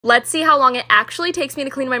Let's see how long it actually takes me to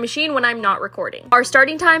clean my machine when I'm not recording. Our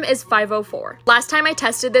starting time is 5:04. Last time I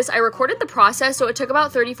tested this, I recorded the process, so it took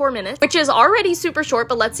about 34 minutes, which is already super short,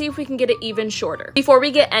 but let's see if we can get it even shorter. Before we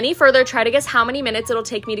get any further, try to guess how many minutes it'll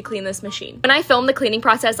take me to clean this machine. When I film the cleaning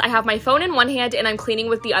process, I have my phone in one hand and I'm cleaning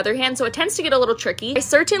with the other hand, so it tends to get a little tricky. I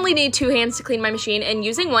certainly need two hands to clean my machine, and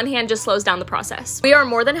using one hand just slows down the process. We are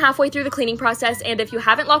more than halfway through the cleaning process, and if you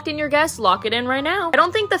haven't locked in your guess, lock it in right now. I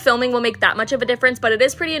don't think the filming will make that much of a difference, but it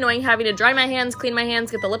is pretty annoying having to dry my hands, clean my hands,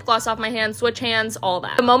 get the lip gloss off my hands, switch hands, all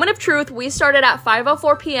that. The moment of truth, we started at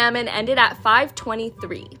 5:04 p.m. and ended at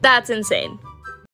 5:23. That's insane.